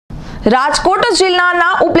રાજકોટ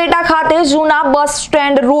જિલ્લાના ઉપલેટા ખાતે જૂના બસ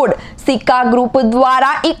સ્ટેન્ડ રોડ સિક્કા ગ્રુપ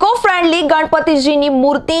દ્વારા ઇકો ફ્રેન્ડલી ગણપતિજીની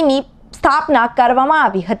મૂર્તિની સ્થાપના કરવામાં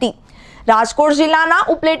આવી હતી। રાજકોટ જિલ્લાના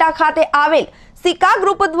ઉપલેટા ખાતે આવેલ સિક્કા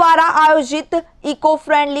ગ્રુપ દ્વારા આયોજિત ઇકો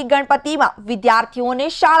ફ્રેન્ડલી ગણપતિમાં વિદ્યાર્થીઓને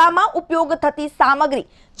શાળામાં ઉપયોગ થતી સામગ્રી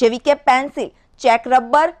જેવી કે પેન્સિલ, ચેક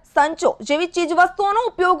રબર, સંચો જેવી ચીજવસ્તુઓનો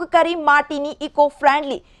ઉપયોગ કરી માટીની ઇકો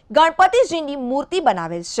ફ્રેન્ડલી ગણપતિજીની મૂર્તિ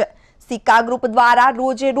બનાવેલ છે। સિક્કા ગ્રુપ દ્વારા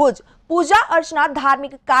રોજે રોજ પૂજા અર્ચના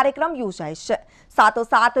ધાર્મિક કાર્યક્રમ યોજાય છે।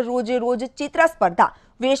 સાથોસાથ રોજે રોજ ચિત્ર સ્પર્ધા,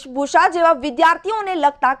 વેશભૂષા જેવા વિદ્યાર્થીઓને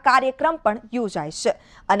લગતા કાર્યક્રમ પણ યોજાય છે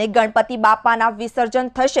અને ગણપતિ બાપાના વિસર્જન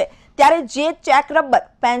થશે ત્યારે જે ચેક રબર,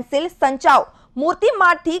 પેન્સિલ, સંચાઓ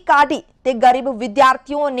મૂર્તિમાંથી કાઢી તે ગરીબ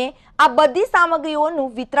વિદ્યાર્થીઓને આ બધી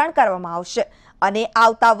સામગ્રીઓનું વિતરણ કરવામાં આવશે અને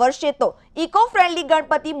આવતા વર્ષે તો ઇકો ફ્રેન્ડલી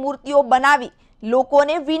ગણપતિ મૂર્તિઓ બનાવી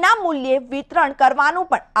લોકોને વિના મૂલ્યે વિતરણ કરવાનું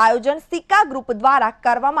પણ આયોજન સિક્કા ગ્રુપ દ્વારા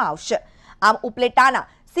કરવામાં આવશે। આમ ઉપલેટાના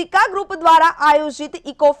સિક્કા ગ્રુપ દ્વારા આયોજિત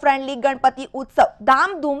ઇકો ફ્રેન્ડલી ગણપતિ ઉત્સવ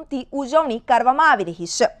ધામધૂમથી ઉજવણી કરવામાં આવી રહી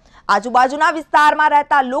છે। આજુબાજુના વિસ્તારમાં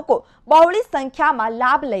રહેતા લોકો બહોળી સંખ્યામાં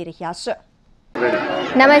લાભ લઈ રહ્યા છે।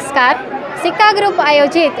 નમસ્કાર, સિક્કા ગ્રુપ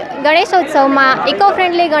આયોજિત ગણેશોત્સવમાં ઇકો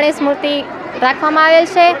ફ્રેન્ડલી ગણેશ મૂર્તિ રાખવામાં આવેલ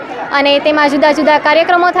છે અને તેમાં જુદા જુદા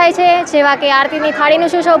કાર્યક્રમો થાય છે, જેવા કે આરતીની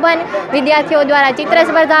થાળીનું સુશોભન, વિદ્યાર્થીઓ દ્વારા ચિત્ર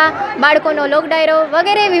સ્પર્ધા, બાળકોનો લોક ડાયરો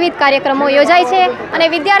વગેરે વિવિધ કાર્યક્રમો યોજાય છે અને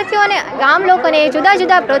વિદ્યાર્થીઓને ગામ લોકોને જુદા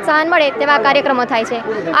જુદા પ્રોત્સાહન મળે તેવા કાર્યક્રમો થાય છે।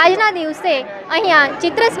 આજના દિવસે અહીંયા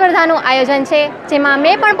ચિત્ર સ્પર્ધાનું આયોજન છે, જેમાં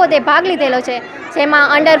મેં પણ પોતે ભાગ લીધેલો છે,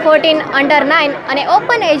 જેમાં અંડર 14, અંડર 9 અને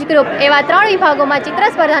ઓપન એજ ગ્રુપ એવા 3 વિભાગોમાં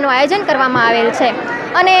ચિત્ર સ્પર્ધાનું આયોજન કરવામાં આવેલ છે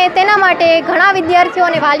અને તેના માટે ઘણા વિદ્યાર્થીઓ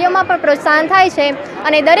અને વાલીઓમાં પણ પ્રોત્સાહન થાય છે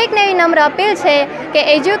અને દરેકને એવી નમ્ર અપીલ છે કે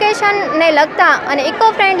એજ્યુકેશનને લગતા અને ઇકો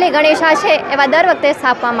ફ્રેન્ડલી ગણેશા છે એવા દર વખતે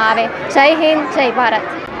સ્થાપવામાં આવે। જય હિન્દ, જય ભારત।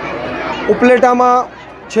 ઉપલેટામાં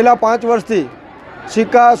છેલ્લા 5 વર્ષથી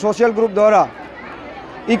સિક્કા સોશિયલ ગ્રુપ દ્વારા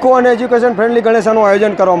ઇકો અને એજ્યુકેશન ફ્રેન્ડલી ગણેશાનું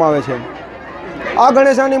આયોજન કરવામાં આવે છે। આ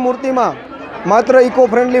ગણેશાની મૂર્તિમાં માત્ર ઇકો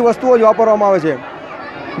ફ્રેન્ડલી વસ્તુઓ જ વાપરવામાં આવે છે,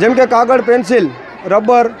 જેમ કે કાગળ, પેન્સિલ,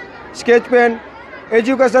 રબર, સ્કેચ પેન,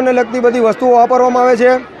 એજ્યુકેશનને લગતી બધી વસ્તુઓ વાપરવામાં આવે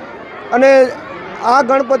છે અને આ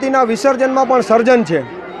ગણપતિના વિસર્જનમાં પણ સર્જન છે।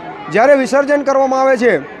 જ્યારે વિસર્જન કરવામાં આવે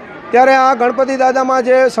છે ત્યારે આ ગણપતિ દાદામાં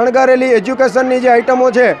જે શણગારેલી એજ્યુકેશનની જે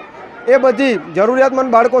આઇટમો છે એ બધી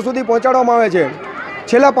જરૂરિયાતમંદ બાળકો સુધી પહોંચાડવામાં આવે છે।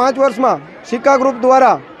 છેલ્લા 5 વર્ષમાં સિક્કા ગ્રુપ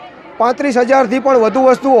દ્વારા 35,000થી પણ વધુ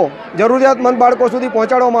વસ્તુઓ જરૂરિયાતમંદ બાળકો સુધી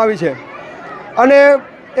પહોંચાડવામાં આવી છે અને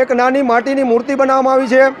એક નાની માટીની મૂર્તિ બનાવવામાં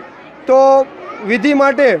આવી છે। તો વિધિ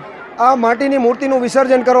માટે આ માટીની મૂર્તિનું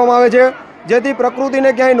વિસર્જન કરવામાં આવે છે, જેથી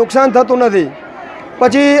પ્રકૃતિને ક્યાંય નુકસાન થતું નથી।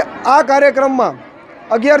 પછી આ કાર્યક્રમમાં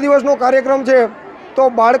 11 દિવસનો કાર્યક્રમ છે, તો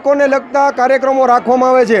બાળકોને લગતા કાર્યક્રમો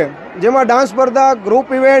રાખવામાં આવે છે, જેમાં ડાન્સ સ્પર્ધા, ગ્રુપ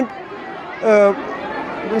ઇવેન્ટ,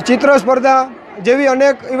 ચિત્ર સ્પર્ધા જેવી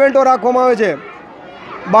અનેક ઇવેન્ટો રાખવામાં આવે છે।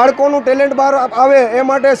 બાળકોનું ટેલેન્ટ બહાર આવે એ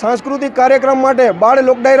માટે સાંસ્કૃતિક કાર્યક્રમ માટે બાળ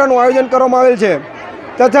લોક ડાયરાનું આયોજન કરવામાં આવેલ છે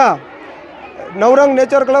તથા નવરંગ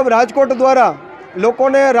નેચર ક્લબ રાજકોટ દ્વારા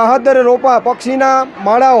લોકોને રાહત દરે રોપા, પક્ષીના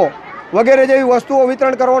માળાઓ વગેરે જેવી વસ્તુઓ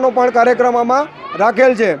વિતરણ કરવાનો પણ કાર્યક્રમ આમાં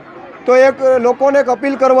રાખેલ છે। તો એક લોકોને એક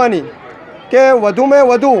અપીલ કરવાની કે વધુમાં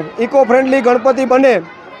વધુ ઇકો ફ્રેન્ડલી ગણપતિ બને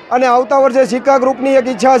અને આવતા વર્ષે સિક્કા ગ્રુપની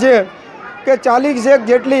એક ઈચ્છા છે કે 40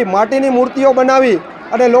 જેટલી માટીની મૂર્તિઓ બનાવી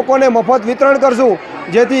અને લોકોને મફત વિતરણ કરશું,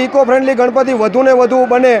 જેથી ઇકો ફ્રેન્ડલી ગણપતિ વધુને વધુ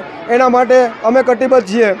બને એના માટે અમે કટિબદ્ધ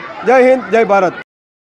છીએ। જય હિન્દ, જય ભારત।